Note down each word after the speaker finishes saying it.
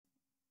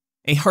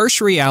A harsh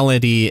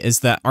reality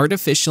is that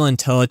artificial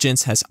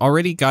intelligence has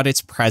already got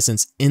its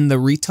presence in the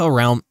retail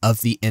realm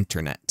of the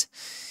internet.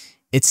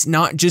 It's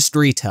not just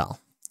retail,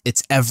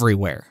 it's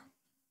everywhere.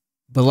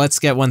 But let's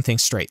get one thing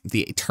straight.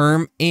 The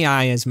term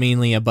AI is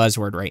mainly a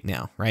buzzword right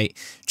now, right?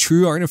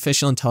 True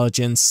artificial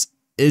intelligence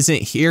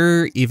isn't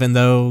here, even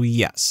though,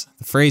 yes,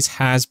 the phrase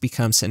has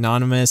become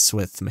synonymous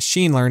with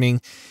machine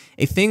learning,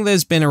 a thing that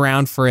has been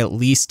around for at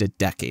least a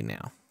decade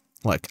now.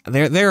 Look,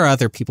 there are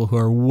other people who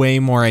are way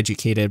more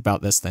educated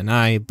about this than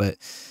I, but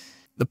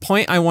the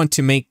point I want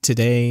to make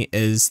today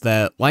is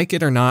that, like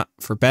it or not,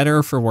 for better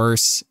or for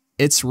worse,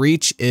 its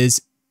reach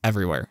is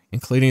everywhere,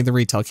 including the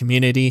retail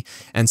community,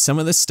 and some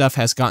of this stuff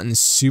has gotten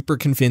super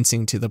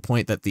convincing to the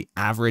point that the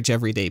average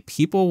everyday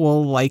people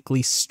will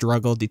likely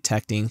struggle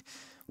detecting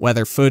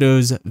whether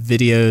photos,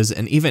 videos,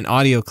 and even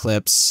audio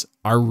clips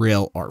are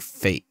real or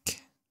fake.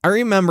 I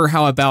remember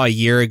how about a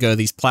year ago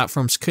these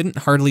platforms couldn't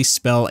hardly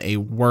spell a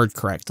word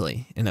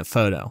correctly in a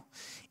photo.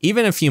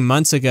 Even a few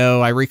months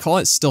ago, I recall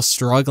it still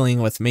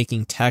struggling with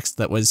making text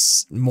that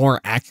was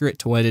more accurate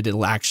to what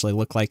it'll actually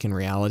look like in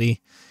reality.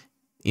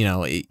 You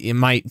know, it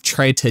might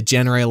try to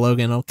generate a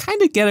logo and it'll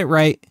kind of get it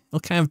right. It'll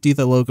kind of do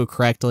the logo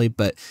correctly,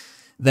 but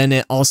then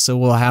it also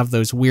will have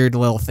those weird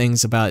little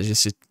things about it.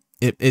 Just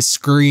it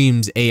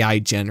screams AI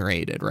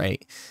generated,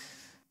 right?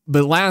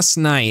 But last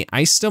night,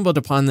 I stumbled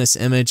upon this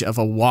image of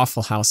a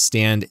Waffle House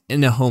stand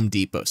in a Home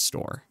Depot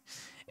store.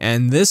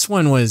 And this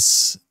one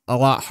was a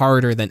lot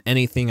harder than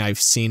anything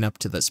I've seen up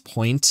to this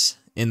point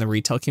in the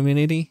retail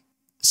community.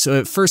 So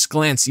at first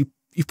glance, you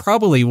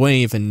probably wouldn't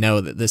even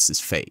know that this is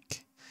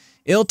fake.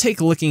 It'll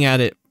take looking at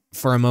it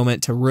for a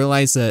moment to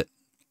realize that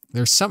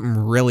there's something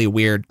really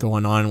weird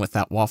going on with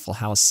that Waffle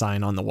House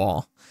sign on the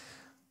wall.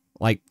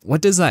 Like,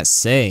 what does that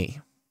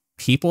say?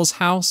 People's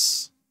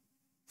House?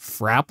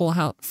 Frapple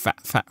House?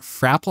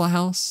 Frapple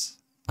House?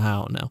 I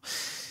don't know.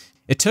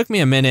 It took me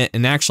a minute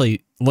and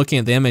actually looking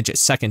at the image a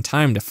second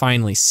time to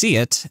finally see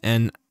it,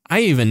 and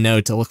I even know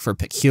to look for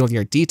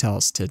peculiar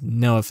details to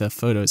know if a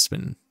photo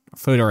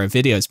or a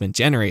video has been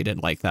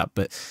generated like that.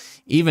 But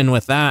even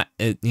with that,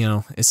 it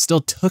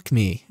still took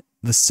me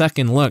the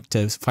second look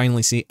to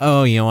finally see,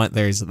 oh, you know what,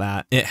 there's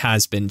that. It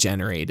has been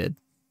generated.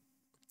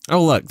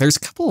 Oh, look, there's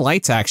a couple of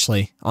lights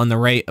actually on the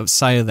right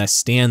side of that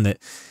stand that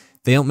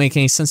they don't make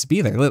any sense to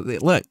be there.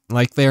 Look,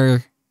 like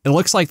it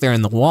looks like they're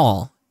in the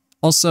wall.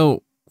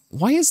 Also,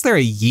 why is there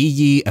a Yee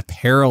Yee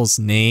Apparel's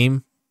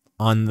name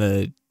on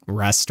the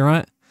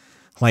restaurant?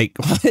 Like,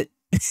 what?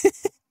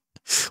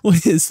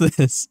 What is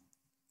this?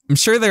 I'm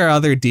sure there are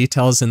other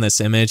details in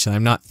this image that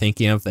I'm not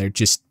thinking of. They're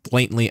just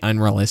blatantly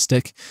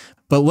unrealistic.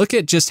 But look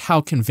at just how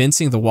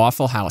convincing the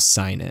Waffle House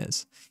sign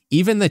is.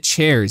 Even the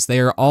chairs, they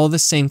are all the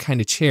same kind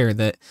of chair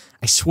that,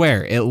 I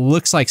swear, it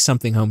looks like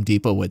something Home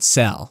Depot would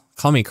sell.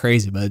 Call me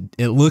crazy, but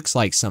it looks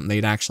like something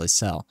they'd actually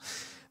sell.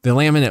 The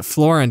laminate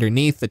floor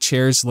underneath the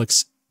chairs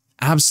looks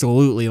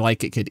absolutely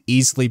like it could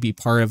easily be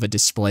part of a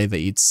display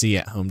that you'd see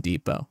at Home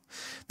Depot.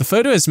 The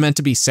photo is meant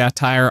to be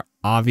satire,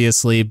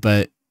 obviously,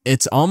 but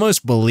it's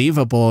almost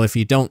believable if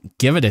you don't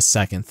give it a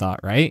second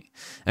thought, right?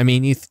 I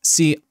mean, you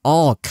see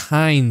all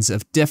kinds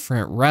of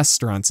different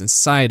restaurants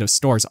inside of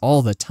stores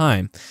all the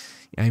time.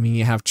 I mean,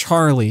 you have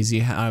Charlie's,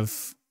 you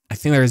have, I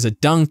think there's a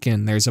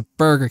Dunkin', there's a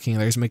Burger King,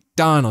 there's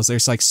McDonald's,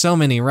 there's like so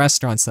many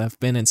restaurants that have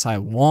been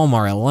inside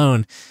Walmart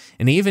alone,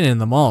 and even in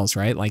the malls,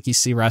 right? Like you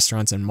see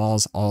restaurants in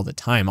malls all the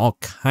time, all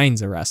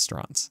kinds of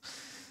restaurants.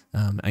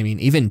 I mean,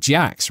 even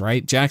Jack's,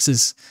 right? Jack's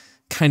is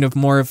kind of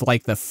more of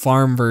like the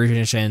farm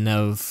version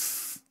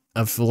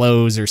of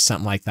Lowe's or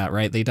something like that,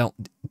 right? They don't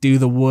do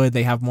the wood,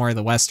 they have more of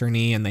the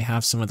Western-y, and they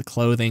have some of the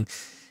clothing.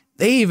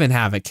 They even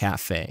have a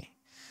cafe.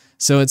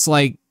 So it's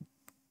like,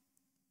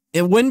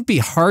 it wouldn't be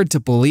hard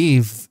to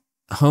believe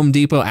Home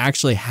Depot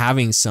actually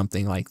having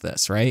something like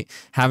this, right?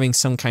 Having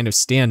some kind of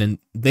stand. And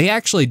they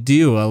actually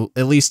do,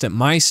 at least at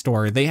my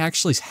store, they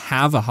actually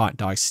have a hot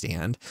dog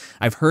stand.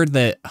 I've heard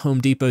that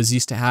Home Depots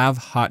used to have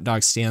hot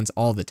dog stands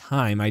all the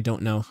time. I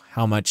don't know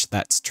how much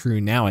that's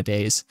true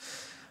nowadays,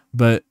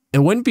 but it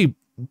wouldn't be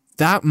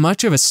that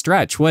much of a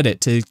stretch, would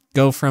it, to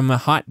go from a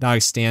hot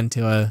dog stand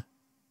to a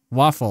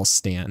waffle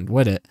stand,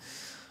 would it?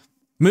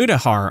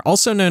 Mudahar,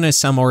 also known as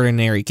Some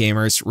Ordinary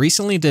Gamers,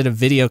 recently did a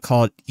video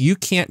called You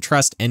Can't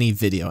Trust Any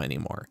Video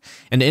Anymore.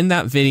 And in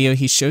that video,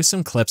 he shows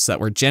some clips that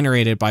were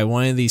generated by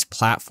one of these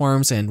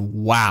platforms, and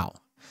wow,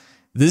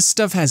 this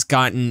stuff has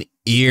gotten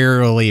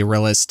eerily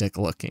realistic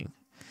looking.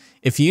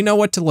 If you know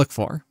what to look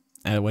for,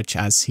 which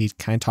as he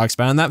kind of talks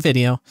about in that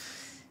video,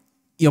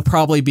 you'll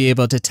probably be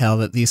able to tell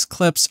that these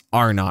clips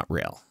are not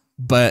real.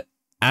 But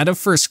at a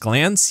first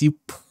glance, you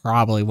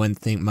probably wouldn't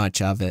think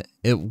much of it.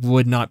 It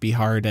would not be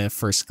hard at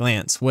first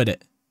glance, would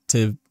it,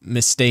 to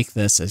mistake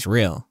this as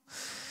real?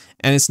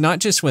 And it's not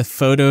just with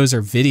photos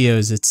or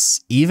videos, it's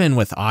even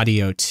with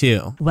audio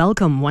too.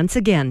 Welcome once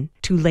again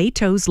to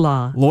Leto's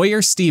Law.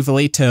 Lawyer Steve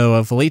Leto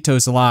of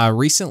Leto's Law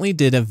recently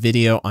did a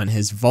video on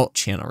his Vault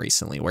channel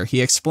recently where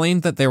he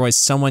explained that there was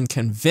someone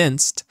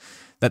convinced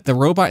that the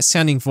robot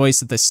sounding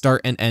voice at the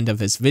start and end of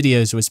his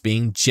videos was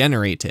being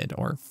generated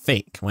or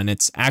fake, when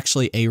it's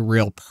actually a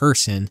real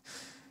person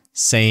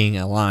saying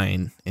a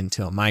line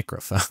into a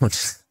microphone.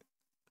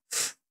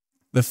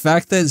 The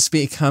fact that it's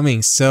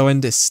becoming so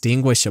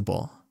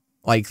indistinguishable,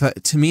 like,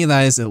 to me,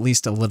 that is at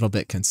least a little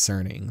bit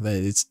concerning.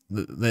 That it's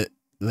the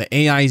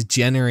AI's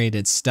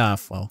generated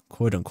stuff, well,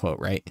 quote unquote,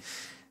 right?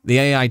 The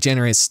AI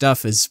generated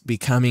stuff is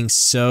becoming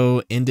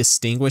so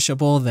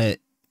indistinguishable that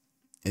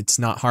it's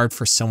not hard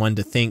for someone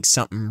to think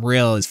something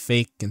real is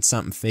fake and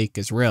something fake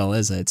is real,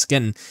 is it? It's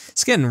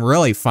getting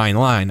really fine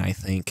line, I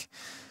think.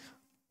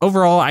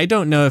 Overall, I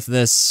don't know if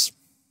this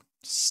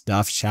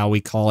stuff, shall we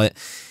call it,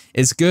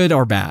 is good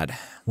or bad.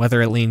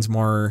 Whether it leans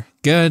more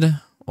good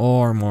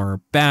or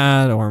more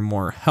bad or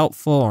more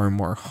helpful or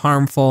more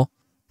harmful.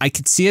 I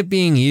could see it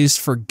being used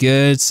for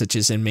good, such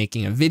as in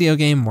making a video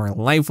game more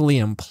lively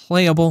and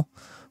playable,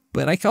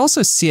 but I can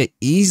also see it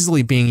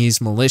easily being used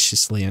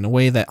maliciously in a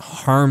way that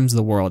harms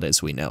the world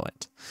as we know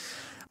it.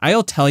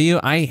 I'll tell you,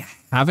 I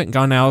haven't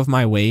gone out of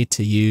my way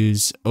to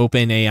use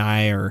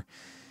OpenAI or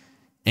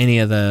any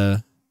of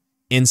the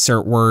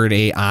insert word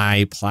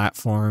AI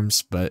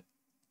platforms, but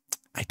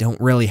I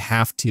don't really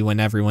have to when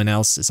everyone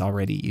else is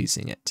already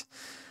using it.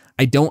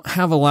 I don't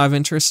have a lot of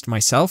interest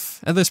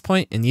myself at this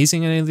point in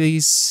using any of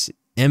these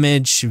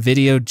image,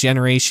 video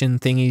generation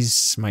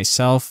thingies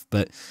myself,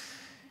 but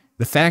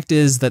the fact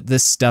is that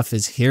this stuff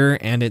is here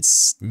and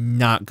it's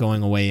not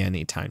going away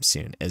anytime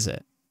soon, is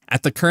it?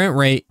 At the current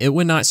rate, it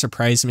would not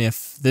surprise me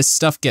if this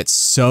stuff gets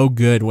so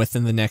good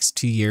within the next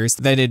 2 years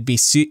that it'd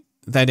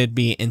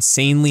be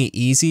insanely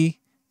easy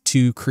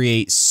to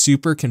create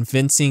super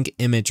convincing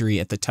imagery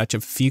at the touch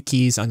of a few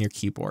keys on your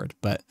keyboard,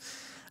 but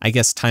I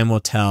guess time will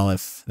tell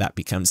if that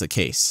becomes the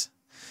case.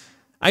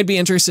 I'd be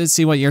interested to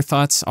see what your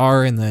thoughts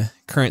are in the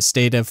current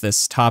state of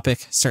this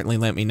topic. Certainly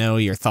let me know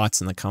your thoughts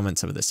in the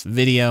comments of this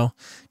video.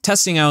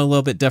 Testing out a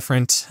little bit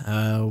different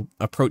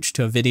approach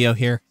to a video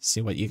here,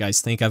 see what you guys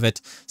think of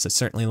it. So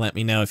certainly let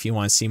me know if you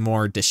want to see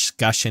more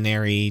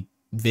discussionary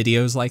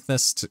videos like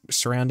this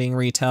surrounding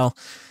retail.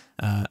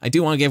 I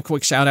do want to give a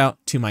quick shout out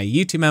to my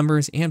YouTube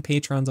members and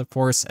patrons, of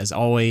course. As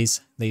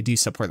always, they do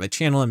support the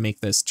channel and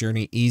make this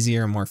journey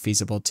easier and more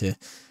feasible to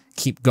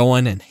keep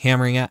going and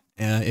hammering at.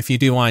 If you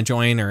do want to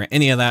join or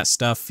any of that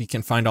stuff, you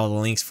can find all the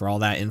links for all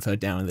that info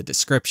down in the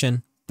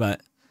description.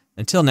 But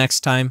until next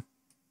time,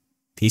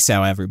 peace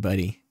out,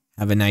 everybody.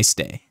 Have a nice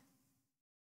day.